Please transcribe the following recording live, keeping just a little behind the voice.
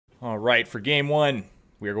All right, for game one,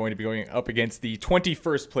 we are going to be going up against the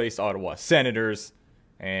 21st place Ottawa Senators.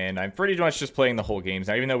 And I'm pretty much just playing the whole games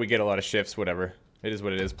now, even though we get a lot of shifts, whatever. It is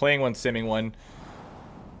what it is. Playing one, simming one.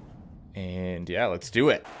 And yeah, let's do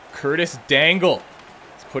it. Curtis Dangle.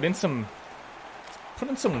 Let's put in some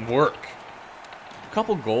work. A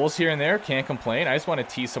couple goals here and there, can't complain. I just want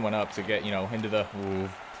to tee someone up to get, into the... Ooh,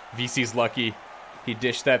 VC's lucky. He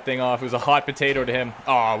dished that thing off. It was a hot potato to him.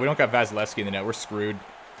 Oh, we don't got Vasilevsky in the net. We're screwed.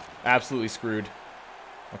 Absolutely screwed.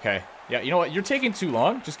 Okay. Yeah, you know what? You're taking too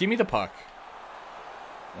long. Just give me the puck.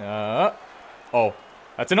 Oh,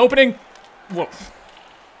 that's an opening. Whoa.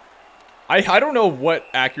 I don't know what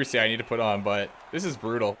accuracy I need to put on, but this is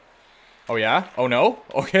brutal. Oh, yeah? Oh, no?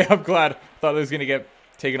 Okay, I'm glad. Thought it was going to get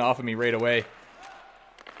taken off of me right away.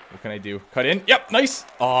 What can I do? Cut in. Yep, nice.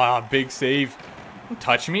 Oh, big save. Don't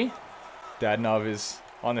touch me. Dadonov is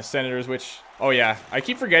on the Senators, which... Oh, yeah. I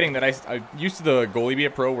keep forgetting that I'm used to the goalie be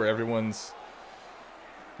a pro where everyone's,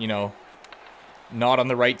 not on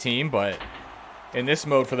the right team, but in this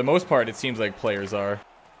mode, for the most part, it seems like players are.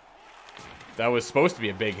 That was supposed to be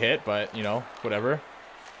a big hit, but, whatever.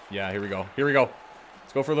 Yeah, here we go. Here we go.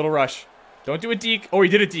 Let's go for a little rush. Don't do a deke. Oh, he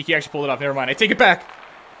did a deke. He actually pulled it off. Never mind. I take it back.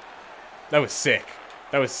 That was sick.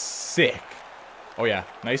 That was sick. Oh, yeah.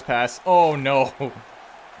 Nice pass. Oh, no.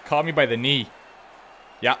 Caught me by the knee.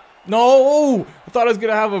 Yeah. No! I thought I was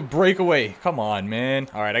going to have a breakaway. Come on, man.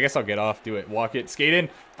 All right, I guess I'll get off. Do it. Walk it. Skate in.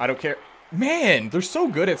 I don't care. Man, they're so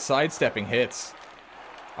good at sidestepping hits.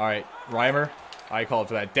 All right, Reimer. I called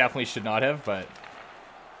for that. Definitely should not have, but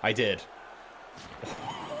I did.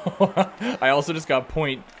 I also just got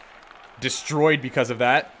point destroyed because of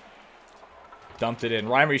that. Dumped it in.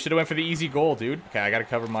 Reimer, you should have went for the easy goal, dude. Okay, I got to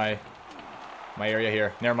cover my area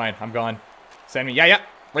here. Never mind. I'm gone. Send me. Yeah.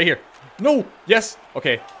 Right here. No. Yes.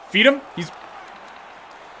 Okay. Feed him.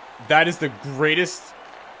 That is the greatest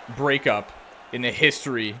breakup in the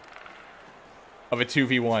history of a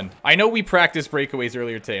 2v1. I know we practiced breakaways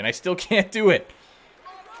earlier today, and I still can't do it.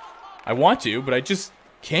 I want to, but I just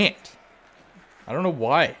can't. I don't know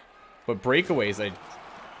why. But breakaways, I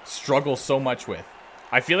struggle so much with.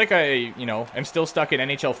 I feel like I'm still stuck in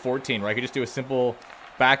NHL 14, where I could just do a simple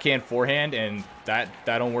backhand, forehand, and that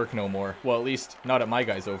don't work no more. Well, at least not at my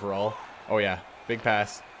guys overall. Oh, yeah. Big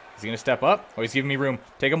pass. Is he going to step up? Oh, he's giving me room.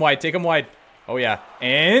 Take him wide. Take him wide. Oh, yeah.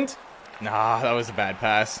 And... Nah, that was a bad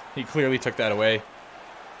pass. He clearly took that away.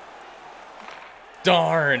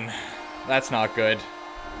 Darn. That's not good.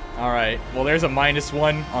 All right. Well, there's a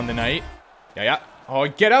 -1 on the night. Yeah. Oh,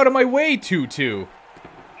 get out of my way, 2-2.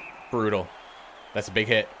 Brutal. That's a big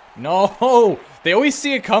hit. No! They always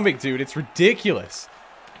see it coming, dude. It's ridiculous.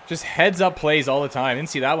 Just heads-up plays all the time. Didn't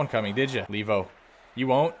see that one coming, did you? Levo. You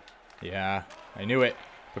won't? Yeah, I knew it.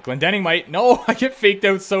 But Glendening might. No, I get faked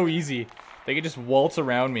out so easy. They could just waltz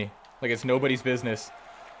around me like it's nobody's business.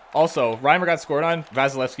 Also, Reimer got scored on.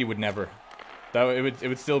 Vasilevsky would never. It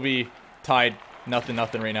would still be tied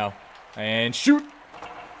 0-0 right now. And shoot!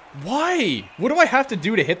 Why? What do I have to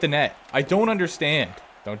do to hit the net? I don't understand.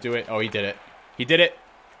 Don't do it. Oh, he did it. He did it.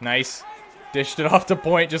 Nice. Dished it off to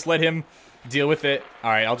point. Just let him deal with it.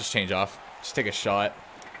 All right, I'll just change off. Just take a shot.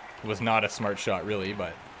 It was not a smart shot, really,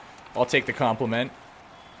 but I'll take the compliment.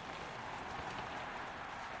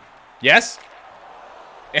 Yes?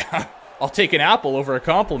 Yeah, I'll take an apple over a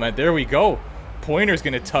compliment. There we go. Pointer's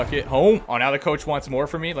going to tuck it home. Oh, now the coach wants more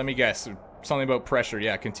from me? Let me guess. Something about pressure.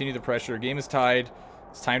 Yeah, continue the pressure. Game is tied.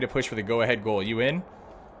 It's time to push for the go-ahead goal. You in?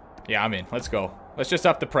 Yeah, I'm in. Let's go. Let's just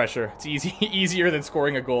up the pressure. It's easier than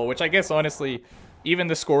scoring a goal, which I guess, honestly, even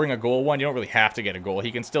the scoring a goal one, you don't really have to get a goal.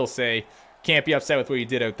 He can still say, can't be upset with what you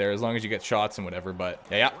did out there as long as you get shots and whatever, but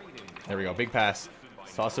yeah. There we go. Big pass.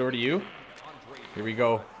 Toss over to you. Here we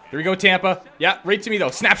go. Here we go, Tampa. Yeah, right to me, though.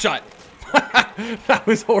 Snapshot. That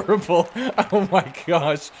was horrible. Oh, my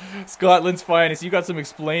gosh. Scotland's finest. You got some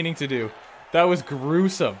explaining to do. That was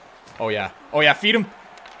gruesome. Oh, yeah. Oh, yeah. Feed him.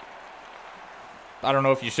 I don't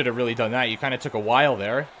know if you should have really done that. You kind of took a while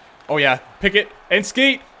there. Oh, yeah. Pick it and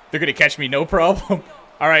skate. They're going to catch me. No problem.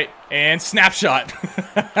 All right. And snapshot.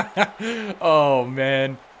 Oh,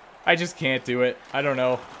 man. I just can't do it. I don't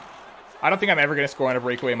know. I don't think I'm ever going to score on a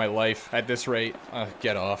breakaway in my life at this rate.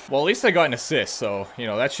 Get off. Well, at least I got an assist, so,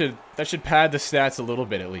 that should pad the stats a little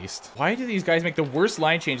bit at least. Why do these guys make the worst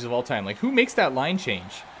line changes of all time? Like, who makes that line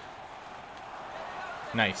change?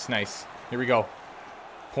 Nice, nice. Here we go.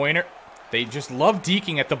 Pointer. They just love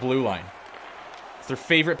deking at the blue line. It's their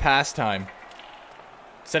favorite pastime.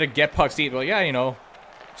 Instead of get pucks deep, well, yeah,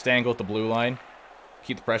 just angle at the blue line.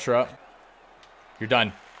 Keep the pressure up. You're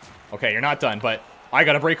done. Okay, you're not done, but I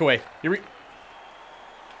got a breakaway.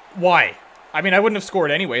 Why? I mean, I wouldn't have scored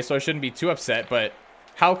anyway, so I shouldn't be too upset, but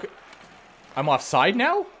I'm offside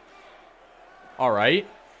now? All right.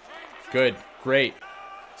 Good. Great.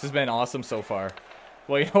 This has been awesome so far.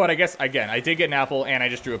 Well, you know what? I guess, again, I did get an apple, and I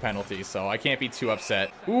just drew a penalty, so I can't be too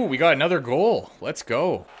upset. Ooh, we got another goal. Let's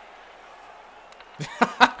go.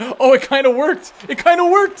 Oh, it kind of worked. It kind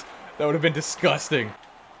of worked. That would have been disgusting.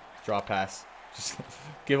 Drop pass. Just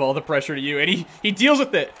give all the pressure to you, and he deals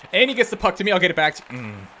with it. And he gets the puck to me. I'll get it back.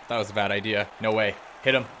 That was a bad idea. No way.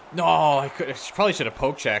 Hit him. No, I probably should have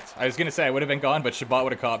poke checked. I was going to say I would have been gone, but Shabbat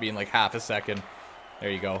would have caught me in like half a second. There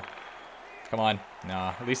you go. Come on.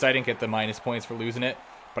 Nah, at least I didn't get the minus points for losing it.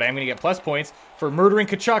 But I am going to get plus points for murdering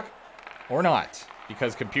Kachuk. Or not.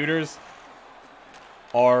 Because computers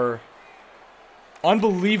are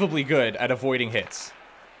unbelievably good at avoiding hits.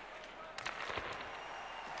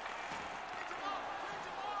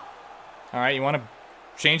 Alright, you want to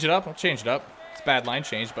change it up? I'll change it up. It's a bad line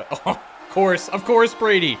change, but oh, of course,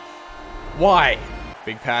 Brady. Why?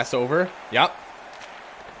 Big pass over. Yep.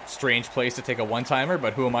 Strange place to take a one-timer,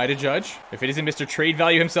 but who am I to judge? If it isn't Mr. Trade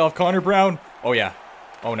Value himself, Connor Brown. Oh, yeah.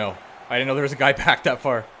 Oh, no. I didn't know there was a guy back that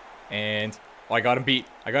far. And, oh, I got him beat.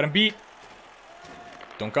 I got him beat.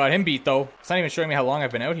 Don't got him beat, though. It's not even showing me how long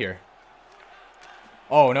I've been out here.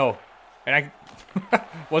 Oh, no. And I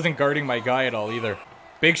wasn't guarding my guy at all, either.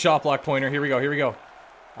 Big shot block pointer. Here we go. Here we go.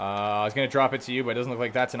 I was going to drop it to you, but it doesn't look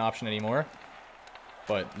like that's an option anymore.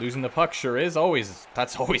 But losing the puck sure is always...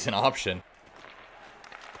 That's always an option.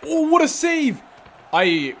 Oh, what a save!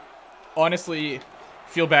 I honestly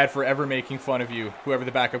feel bad for ever making fun of you, whoever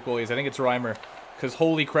the backup goalie is. I think it's Reimer. Because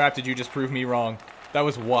holy crap, did you just prove me wrong. That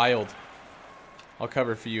was wild. I'll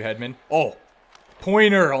cover for you, Hedman. Oh,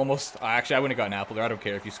 pointer almost. Actually, I wouldn't have gotten an apple there. I don't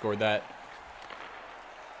care if you scored that.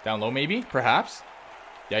 Down low, maybe? Perhaps?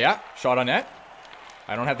 Yeah. Shot on net.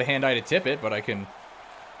 I don't have the hand-eye to tip it, but I can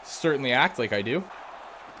certainly act like I do.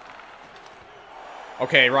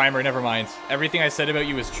 Okay, Reimer, never mind. Everything I said about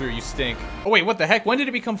you is true. You stink. Oh, wait, what the heck? When did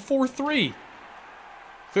it become 4-3?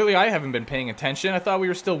 Clearly, I haven't been paying attention. I thought we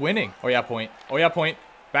were still winning. Oh, yeah, point. Oh, yeah, point.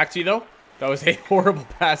 Back to you, though. That was a horrible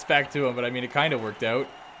pass back to him, but I mean, it kind of worked out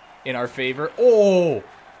in our favor. Oh!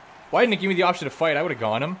 Why didn't it give me the option to fight? I would have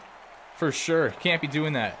gone him. For sure. Can't be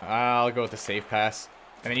doing that. I'll go with the safe pass.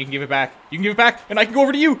 And then you can give it back. You can give it back, and I can go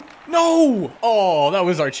over to you. No! Oh, that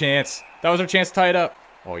was our chance. That was our chance to tie it up.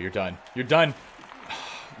 Oh, you're done. You're done.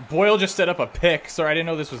 Boyle just set up a pick. Sorry, I didn't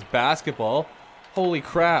know this was basketball. Holy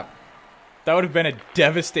crap. That would have been a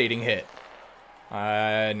devastating hit. No,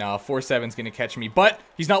 4-7's going to catch me. But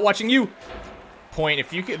he's not watching you. Point.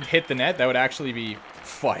 If you could hit the net, that would actually be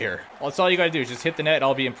fire. Well, that's all you got to do is just hit the net.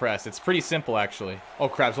 I'll be impressed. It's pretty simple, actually. Oh,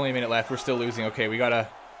 crap. There's only a minute left. We're still losing. Okay, we got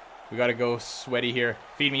to go sweaty here.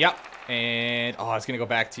 Feed me up. And, oh, it's going to go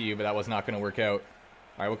back to you, but that was not going to work out.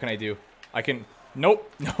 All right, what can I do? I can...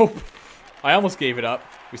 Nope. Nope. I almost gave it up.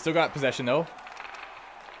 We still got possession, though.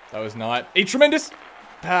 That was not a tremendous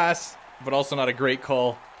pass, but also not a great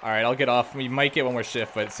call. All right, I'll get off. We might get one more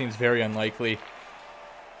shift, but it seems very unlikely.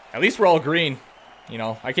 At least we're all green. You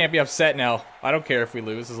know, I can't be upset now. I don't care if we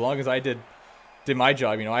lose, as long as I did my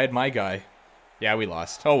job. You know, I had my guy. Yeah, we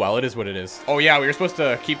lost. Oh, well, it is what it is. Oh, yeah, we were supposed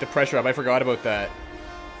to keep the pressure up. I forgot about that.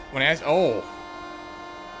 When I asked... Oh.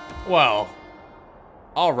 Well.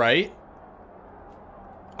 All right.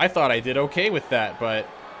 I thought I did okay with that, but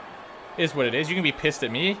it is what it is. You can be pissed at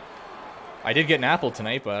me. I did get an apple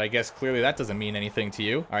tonight, but I guess clearly that doesn't mean anything to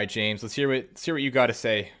you. All right, James, let's hear what you got to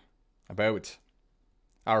say about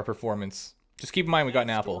our performance. Just keep in mind we got an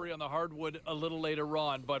apple. On the hardwood a little later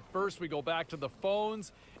on, but first we go back to the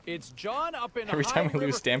phones. It's John up in Every time we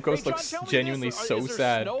lose, Stamkos looks genuinely so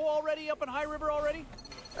sad. Snow already up in High River already?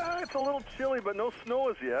 It's a little chilly, but no snow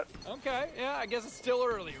as yet. Okay, yeah, I guess it's still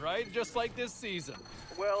early, right? Just like this season.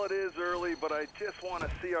 Well, it is early, but I just want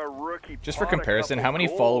to see our rookie. Just for comparison, how many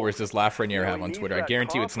followers does Lafreniere have on Twitter? I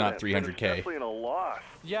guarantee you it's not 300K.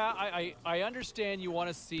 Yeah, I understand you want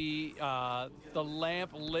to see the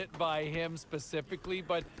lamp lit by him specifically,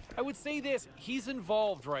 but I would say this, he's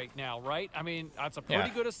involved right now, right? I mean, that's a pretty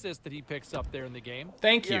good assist that he picks up there in the game.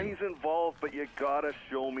 Thank you. Yeah, he's involved, but you gotta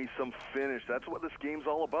show me some finish. That's what this game's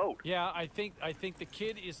all about. Yeah, I think the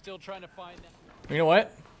kid is still trying to find that. You know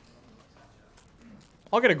what?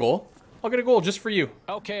 I'll get a goal. I'll get a goal just for you.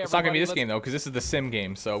 Okay, it's not going to be this game, though, because this is the sim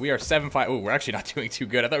game. So we are 7-5. Oh, we're actually not doing too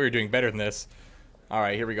good. I thought we were doing better than this. All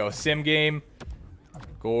right, here we go. Sim game.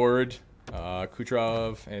 Gord,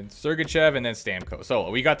 Kucherov, and Sergachev, and then Stamkos. So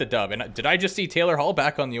we got the dub. And did I just see Taylor Hall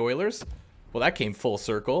back on the Oilers? Well, that came full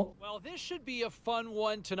circle. Well, this should be a fun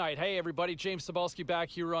one tonight. Hey, everybody. James Cybulski back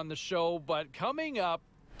here on the show. But coming up,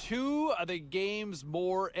 two of the game's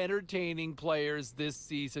more entertaining players this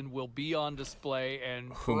season will be on display,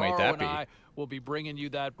 and who might that be? will be bringing you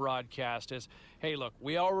that broadcast. As, hey, look,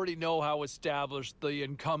 we already know how established the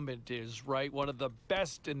incumbent is, right? One of the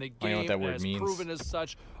best in the game. I know what that word has means. Proven as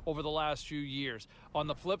such over the last few years. On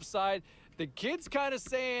the flip side, the kid's kind of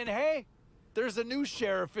saying, hey, there's a new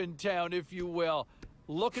sheriff in town, if you will.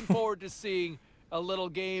 Looking forward to seeing a little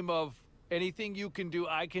game of anything you can do,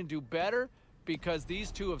 I can do better, because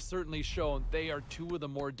these two have certainly shown they are two of the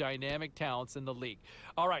more dynamic talents in the league.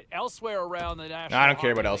 All right, elsewhere around the National I don't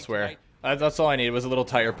care about Hockey League elsewhere. tonight, That's all I needed was a little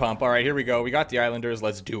tire pump. All right, here we go. We got the Islanders.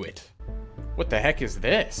 Let's do it. What the heck is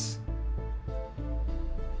this?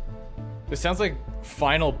 This sounds like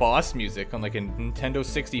Final Boss music on like a Nintendo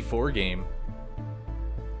 64 game.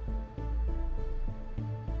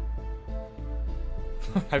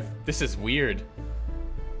 This is weird.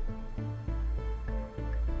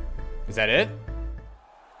 Is that it?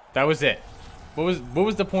 That was it. What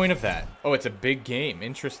was the point of that? Oh, it's a big game.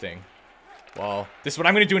 Interesting. Well, this is what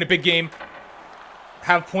I'm going to do in a big game.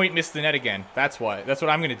 Have Point miss the net again. That's why. That's what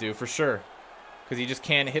I'm going to do for sure. Because he just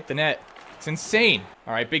can't hit the net. It's insane.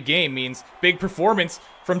 All right, big game means big performance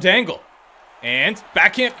from Dangle. And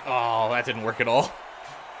backhand. Oh, that didn't work at all.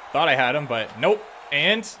 Thought I had him, but nope.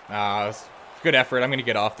 And good effort. I'm going to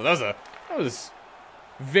get off. That was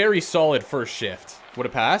very solid first shift. What a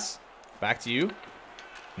pass. Back to you.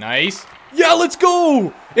 Nice. Yeah, let's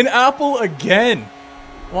go! An apple again.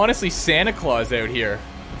 I'm honestly Santa Claus out here.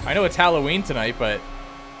 I know it's Halloween tonight, but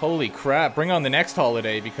holy crap. Bring on the next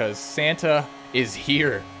holiday because Santa is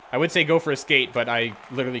here. I would say go for a skate, but I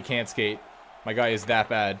literally can't skate. My guy is that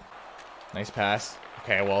bad. Nice pass.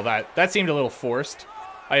 Okay, well, that seemed a little forced.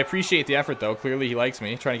 I appreciate the effort, though. Clearly, he likes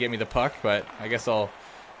me, trying to get me the puck, but I guess I'll...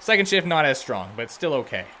 Second shift, not as strong, but still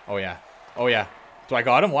okay. Oh, yeah. Oh, yeah. Do I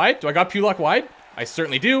got him wide? Do I got Pulock wide? I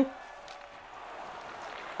certainly do.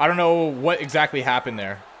 I don't know what exactly happened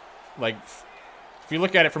there. Like, if you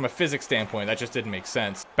look at it from a physics standpoint, that just didn't make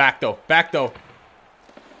sense. Back, though. Back, though.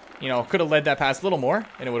 You know, could have led that pass a little more,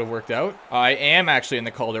 and it would have worked out. I am actually in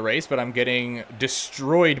the Calder race, but I'm getting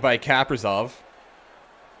destroyed by Kaprizov.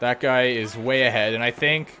 That guy is way ahead, and I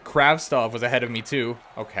think Kravstov was ahead of me, too.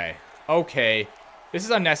 Okay. Okay. This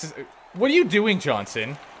is unnecessary. What are you doing,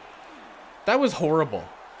 Johnson? That was horrible.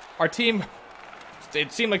 Our team,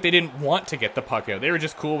 it seemed like they didn't want to get the puck out. They were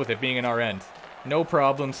just cool with it being in our end. No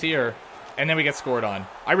problems here. And then we get scored on.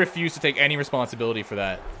 I refuse to take any responsibility for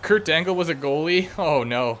that. Kurt Dangle was a goalie? Oh,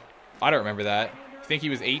 no. I don't remember that. I think he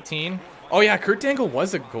was 18. Oh, yeah, Kurt Dangle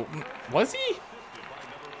was a goalie. Was he?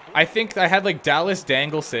 I think I had, like, Dallas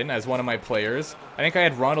Dangleson as one of my players. I think I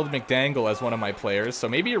had Ronald McDangle as one of my players. So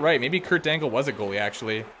maybe you're right. Maybe Kurt Dangle was a goalie,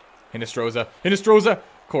 actually. Hinestroza. Hinestroza!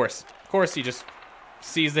 Of course, he just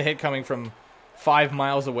sees the hit coming from 5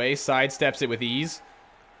 miles away, sidesteps it with ease.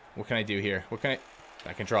 What can I do here?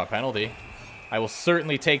 I can draw a penalty. I will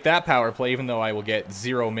certainly take that power play, even though I will get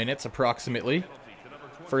 0 minutes approximately.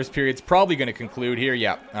 First period's probably going to conclude here.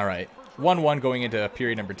 Yeah, all right. 1-1 going into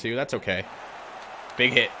period number 2. That's okay.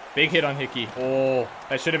 Big hit. Big hit on Hickey. Oh,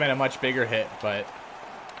 that should have been a much bigger hit, but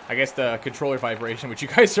I guess the controller vibration, which you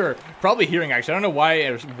guys are probably hearing, actually. I don't know why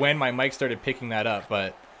or when my mic started picking that up,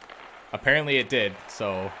 but apparently it did.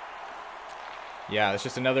 So, yeah, it's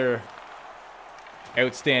just another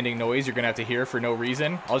outstanding noise you're going to have to hear for no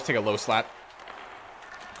reason. I'll just take a low slap.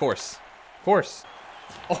 Of course. Of course.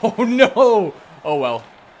 Oh, no. Oh, well.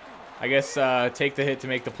 I guess take the hit to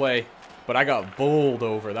make the play. But I got bowled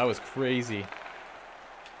over. That was crazy.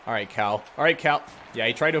 All right, Cal. All right, Cal. Yeah,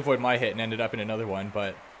 he tried to avoid my hit and ended up in another one,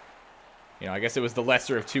 but, you know, I guess it was the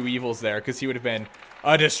lesser of two evils there because he would have been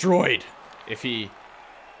destroyed if he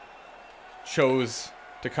chose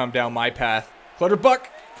to come down my path. Clutterbuck.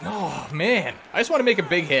 Oh, man. I just want to make a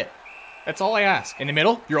big hit. That's all I ask. In the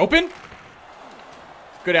middle. You're open.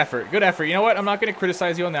 Good effort. Good effort. You know what? I'm not going to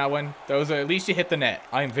criticize you on that one. That was at least you hit the net.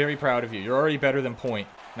 I am very proud of you. You're already better than Point.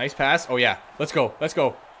 Nice pass. Oh, yeah. Let's go. Let's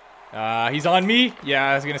go. He's on me.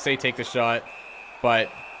 Yeah, I was going to say take the shot. But,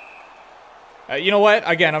 you know what?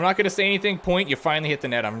 Again, I'm not going to say anything. Point, you finally hit the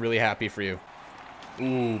net. I'm really happy for you.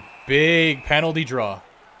 Ooh, big penalty draw.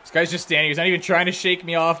 This guy's just standing. He's not even trying to shake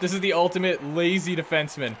me off. This is the ultimate lazy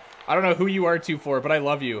defenseman. I don't know who you are two for, but I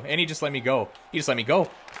love you. And he just let me go. He just let me go.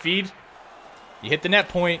 Feed. You hit the net,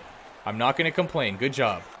 Point. I'm not going to complain. Good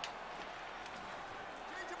job.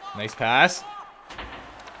 Nice pass.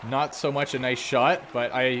 Not so much a nice shot,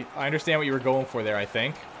 but I understand what you were going for there, I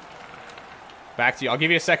think. Back to you. I'll give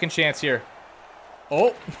you a second chance here.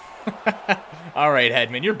 Oh. All right,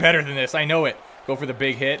 Hedman. You're better than this. I know it. Go for the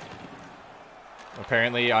big hit.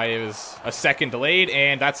 Apparently, I was a second delayed,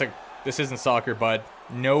 and this isn't soccer, bud.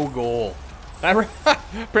 No goal.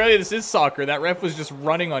 Apparently, this is soccer. That ref was just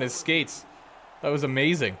running on his skates. That was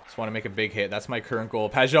amazing. Just want to make a big hit. That's my current goal.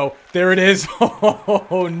 Pajot. There it is.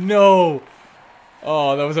 Oh, no.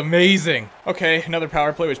 Oh, that was amazing. Okay, another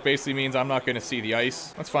power play, which basically means I'm not going to see the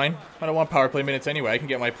ice. That's fine. I don't want power play minutes anyway. I can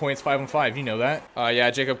get my points 5 on 5. You know that. Yeah,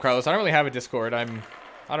 Jacob Carlos. I don't really have a Discord. I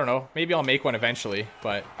don't know. Maybe I'll make one eventually.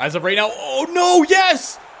 But as of right now, oh, no,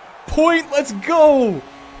 yes! Point, let's go!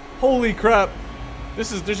 Holy crap.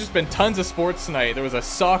 There's just been tons of sports tonight. There was a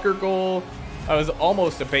soccer goal. That was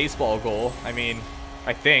almost a baseball goal. I mean,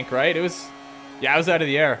 I think, right? It was, yeah, it was out of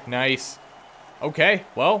the air. Nice. Okay,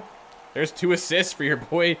 well, there's 2 assists for your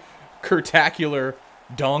boy, Curtacular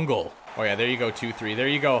Dongle. Oh, yeah, there you go, 2-3. There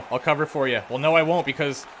you go. I'll cover for you. Well, no, I won't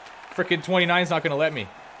because frickin' 29's not going to let me.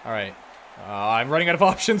 All right. I'm running out of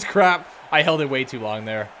options. Crap. I held it way too long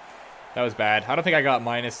there. That was bad. I don't think I got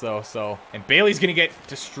minus, though, so. And Bailey's going to get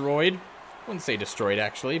destroyed. I wouldn't say destroyed,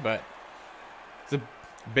 actually, but it's a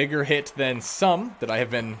bigger hit than some that I have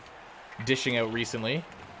been dishing out recently.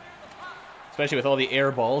 Especially with all the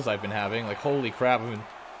air balls I've been having. Like, holy crap, I've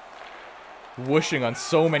been whooshing on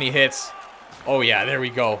so many hits. Oh, yeah, there we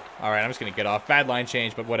go. All right, I'm just going to get off. Bad line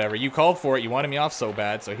change, but whatever. You called for it. You wanted me off so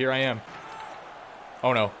bad, so here I am.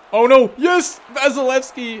 Oh, no. Oh, no. Yes!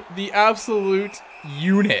 Vasilevsky, the absolute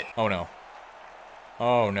unit. Oh, no.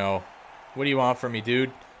 Oh, no. What do you want from me,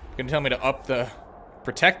 dude? Gonna tell me to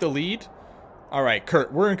protect the lead? All right,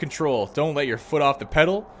 Kurt, we're in control. Don't let your foot off the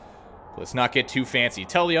pedal. Let's not get too fancy.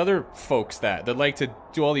 Tell the other folks that like to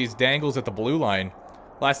do all these dangles at the blue line.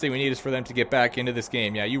 Last thing we need is for them to get back into this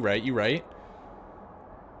game. Yeah, you right, you right.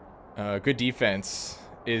 Good defense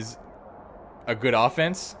is a good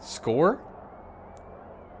offense. Score?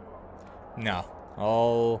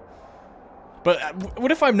 No. But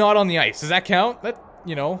what if I'm not on the ice? Does that count? That,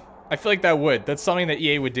 you know, I feel like that would. That's something that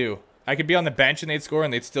EA would do. I could be on the bench and they'd score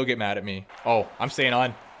and they'd still get mad at me. Oh, I'm staying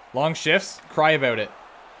on. Long shifts? Cry about it.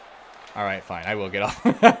 All right, fine. I will get off.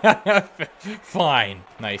 Fine.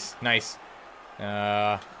 Nice, nice. You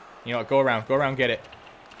know what? Go around, get it.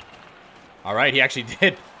 All right, he actually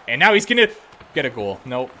did. And now he's going to get a goal.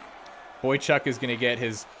 Nope. Boychuk is going to get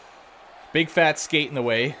his big fat skate in the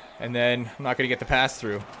way. And then I'm not going to get the pass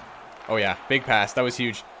through. Oh, yeah. Big pass. That was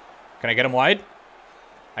huge. Can I get him wide?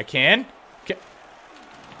 I can.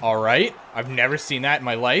 All right. I've never seen that in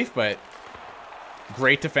my life, but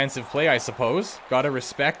great defensive play, I suppose. Gotta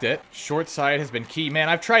respect it. Short side has been key. Man,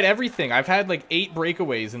 I've tried everything. I've had like 8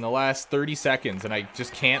 breakaways in the last 30 seconds, and I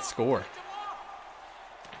just can't score.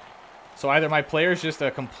 So either my player's just a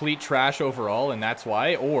complete trash overall, and that's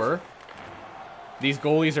why, or these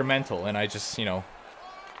goalies are mental, and I just, you know,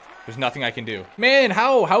 there's nothing I can do. Man,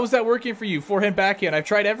 how is that working for you? Forehand, backhand. I've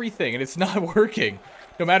tried everything, and it's not working.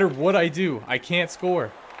 No matter what I do, I can't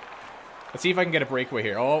score. Let's see if I can get a breakaway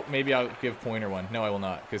here. Oh, maybe I'll give Pointer one. No, I will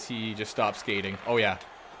not, because he just stopped skating. Oh, yeah.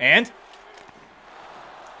 And,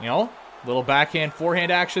 you know, little backhand,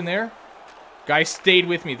 forehand action there. Guy stayed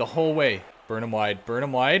with me the whole way. Burn him wide. Burn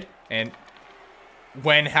him wide. And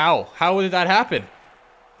when? How? How did that happen?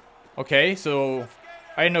 Okay, so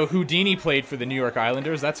I didn't know Houdini played for the New York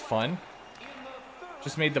Islanders. That's fun.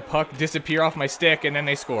 Just made the puck disappear off my stick, and then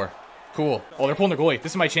they score. Cool. Oh, they're pulling their goalie.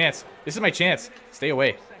 This is my chance. This is my chance. Stay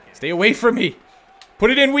away. Stay away from me.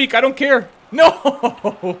 Put it in weak. I don't care.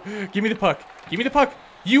 No. Give me the puck. Give me the puck.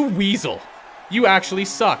 You weasel. You actually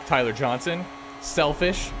suck, Tyler Johnson.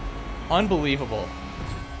 Selfish. Unbelievable.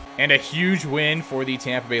 And a huge win for the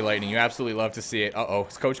Tampa Bay Lightning. You absolutely love to see it. Uh-oh.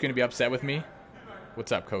 Is Coach going to be upset with me?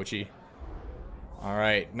 What's up, Coachy? All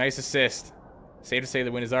right. Nice assist. Safe to say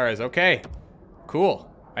the win is ours. Okay.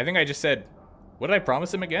 Cool. I think I just said, what did I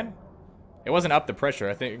promise him again? It wasn't up the pressure.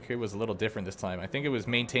 I think it was a little different this time. I think it was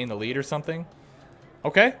maintain the lead or something.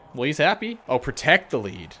 Okay. Well, he's happy. Oh, protect the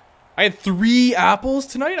lead. I had 3 apples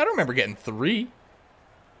tonight? I don't remember getting 3.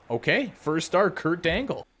 Okay. First star, Kurt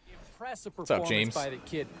Dangle. Impressive What's up, performance James? by the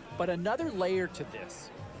kid. But another layer to this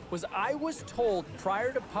was I was told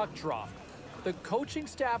prior to puck drop, the coaching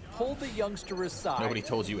staff pulled the youngster aside. Nobody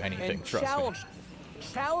told you anything, and trust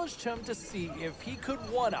challenged him to see if he could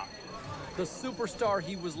one-up the superstar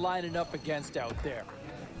he was lining up against out there.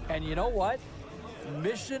 And you know what?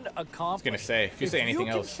 Mission accomplished. I was gonna say, if you say anything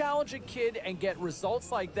else. If you can challenge a kid and get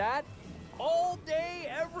results like that, all day,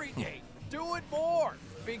 every day, do it more.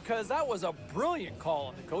 Because that was a brilliant call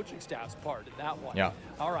on the coaching staff's part in that one. Yeah.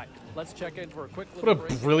 All right, let's check in for a quick little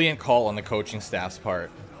What a brilliant call on the coaching staff's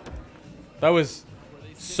part. That was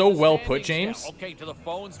so well put, James. Okay, to the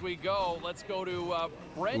phones we go. Let's go to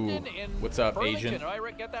Brendan in what's up, Burlington. Asian? Did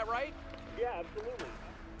I get that right? Yeah, absolutely.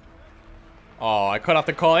 Oh, I cut off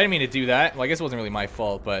the call. I didn't mean to do that. Well, I guess it wasn't really my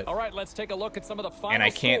fault, but... All right, let's take a look at some of the final and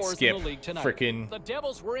I can't scores skip in the league tonight. frickin' The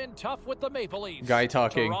Devils were in tough with the Maple Leafs. guy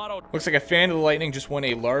talking. Toronto. Looks like a fan of the Lightning just won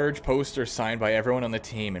a large poster signed by everyone on the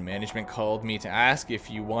team, and management called me to ask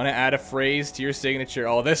if you want to add a phrase to your signature.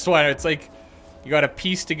 Oh, this one, it's like you got to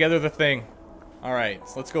piece together the thing. All right,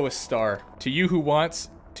 so let's go with star. To you who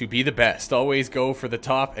wants to be the best, always go for the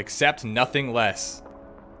top, accept nothing less.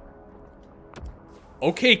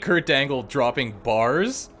 Okay, Kurt Angle dropping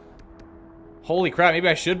bars. Holy crap, maybe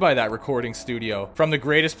I should buy that recording studio. From the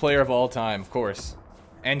greatest player of all time, of course.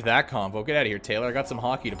 End that convo. Get out of here, Taylor. I got some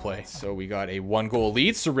hockey to play. So we got a 1-goal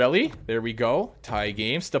lead. Sorelli. There we go. Tie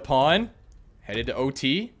game. Stepan. Headed to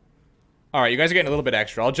OT. All right, you guys are getting a little bit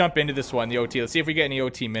extra. I'll jump into this one, the OT. Let's see if we get any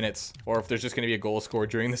OT minutes. Or if there's just going to be a goal scored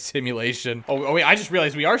during the simulation. Oh, wait, I just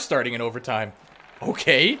realized we are starting in overtime.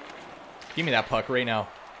 Okay. Give me that puck right now.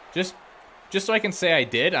 Just so I can say I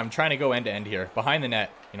did, I'm trying to go end-to-end here. Behind the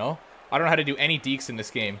net, you know? I don't know how to do any dekes in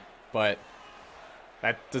this game, but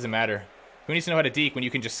that doesn't matter. Who needs to know how to deke when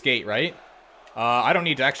you can just skate, right? I don't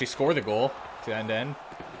need to actually score the goal to end-to-end.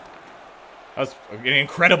 That was an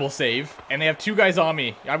incredible save. And they have 2 guys on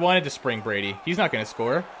me. I wanted to spring Brady. He's not going to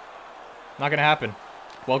score. Not going to happen.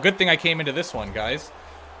 Well, good thing I came into this one, guys.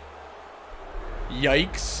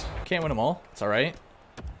 Yikes. Can't win them all. It's all right.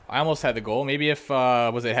 I almost had the goal. Maybe if,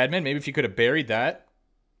 was it Hedman? Maybe if you could have buried that,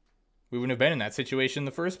 we wouldn't have been in that situation in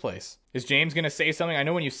the first place. Is James going to say something? I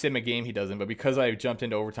know when you sim a game, he doesn't, but because I jumped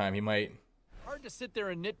into overtime, he might. Hard to sit there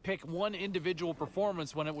and nitpick one individual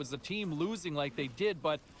performance when it was the team losing like they did,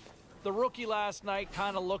 but the rookie last night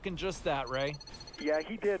kind of looking just that, Ray. Yeah,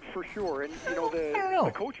 he did for sure. And, you know,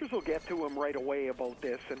 the coaches will get to him right away about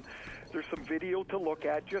this. And there's some video to look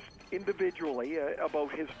at just individually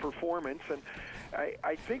about his performance. And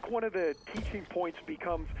I think one of the teaching points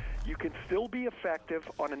becomes you can still be effective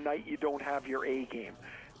on a night you don't have your A game.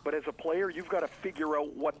 But as a player, you've got to figure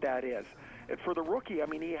out what that is. And for the rookie, I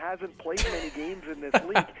mean, he hasn't played many games in this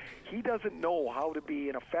league. He doesn't know how to be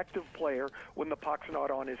an effective player when the puck's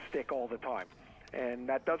not on his stick all the time. And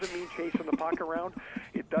that doesn't mean chasing the puck around.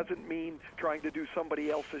 It doesn't mean trying to do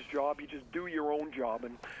somebody else's job. You just do your own job.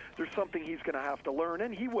 And there's something he's going to have to learn,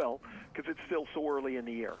 and he will, because it's still so early in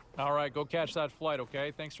the year. All right, go catch that flight,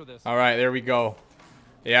 okay? Thanks for this. All right, there we go.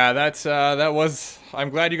 Yeah, that's that was... I'm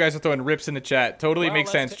glad you guys are throwing rips in the chat. Totally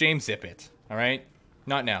makes sense. James, zip it. All right?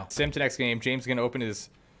 Not now. Sim to next game. James is going to open his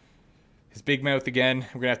big mouth again.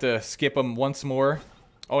 We're going to have to skip him once more.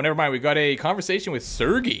 Oh, never mind. We got a conversation with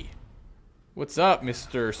Sergey. What's up,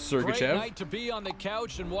 Mr. Sergachev? Great night to be on the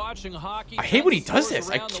couch and watching hockey. I hate when he does this.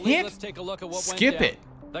 I can't skip it.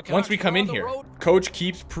 Once we come in here, coach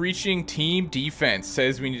keeps preaching team defense.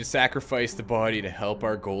 Says we need to sacrifice the body to help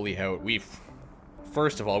our goalie out.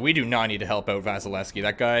 First of all, we do not need to help out Vasilevsky.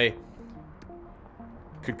 That guy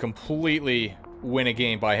could completely win a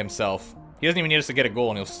game by himself. He doesn't even need us to get a goal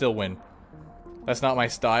and he'll still win. That's not my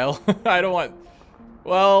style. I don't want...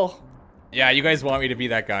 Well... Yeah, you guys want me to be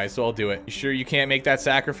that guy, so I'll do it. You sure you can't make that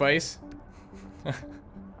sacrifice?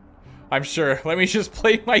 I'm sure. Let me just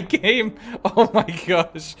play my game. Oh my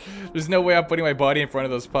gosh. There's no way I'm putting my body in front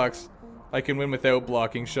of those pucks. I can win without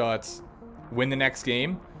blocking shots. Win the next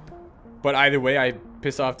game. But either way, I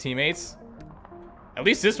piss off teammates. At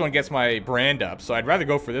least this one gets my brand up, so I'd rather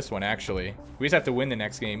go for this one, actually. We just have to win the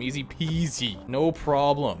next game. Easy peasy. No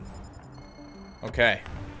problem. Okay.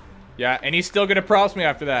 Yeah, and he's still gonna props me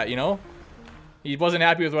after that, you know? He wasn't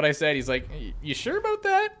happy with what I said. He's like, you sure about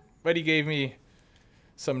that? But he gave me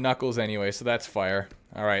some knuckles anyway, so that's fire.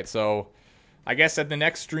 All right, so I guess at the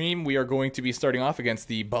next stream, we are going to be starting off against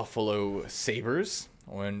the Buffalo Sabres.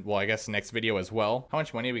 Well, I guess the next video as well. How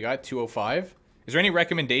much money we got? 205. Is there any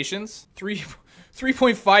recommendations?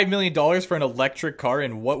 $3.5 million for an electric car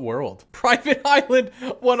in what world? Private Island,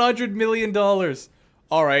 $100 million.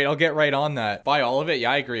 All right, I'll get right on that. Buy all of it? Yeah,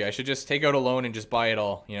 I agree. I should just take out a loan and just buy it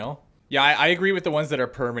all, you know? Yeah, I agree with the ones that are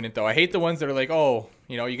permanent, though. I hate the ones that are like, oh,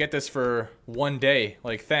 you know, you get this for one day.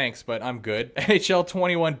 Like, thanks, but I'm good. NHL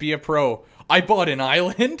 21, be a pro. I bought an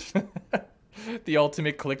island. The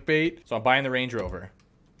ultimate clickbait. So I'm buying the Range Rover.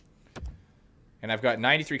 And I've got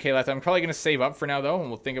 93K left. I'm probably going to save up for now, though, and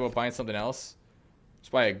we'll think about buying something else.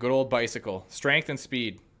 Just buy a good old bicycle. Strength and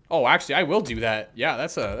speed. Oh, actually, I will do that. Yeah,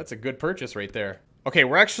 that's a good purchase right there. Okay,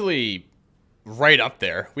 we're actually... right up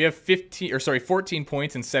there. We have 14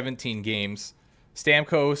 points in 17 games.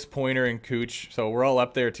 Stamkos, Pointer, and Cooch. So we're all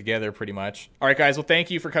up there together pretty much. All right, guys. Well,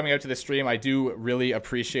 thank you for coming out to the stream. I do really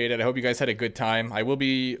appreciate it. I hope you guys had a good time. I will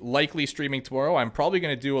be likely streaming tomorrow. I'm probably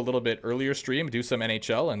going to do a little bit earlier stream, do some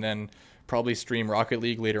NHL, and then probably stream Rocket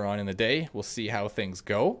League later on in the day. We'll see how things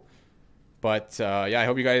go. But yeah, I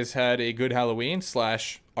hope you guys had a good Halloween /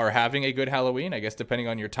 are having a good Halloween, I guess, depending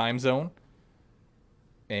on your time zone.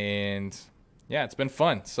 And yeah, it's been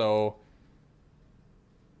fun. So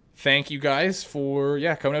thank you guys for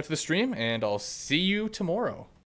coming out to the stream, and I'll see you tomorrow.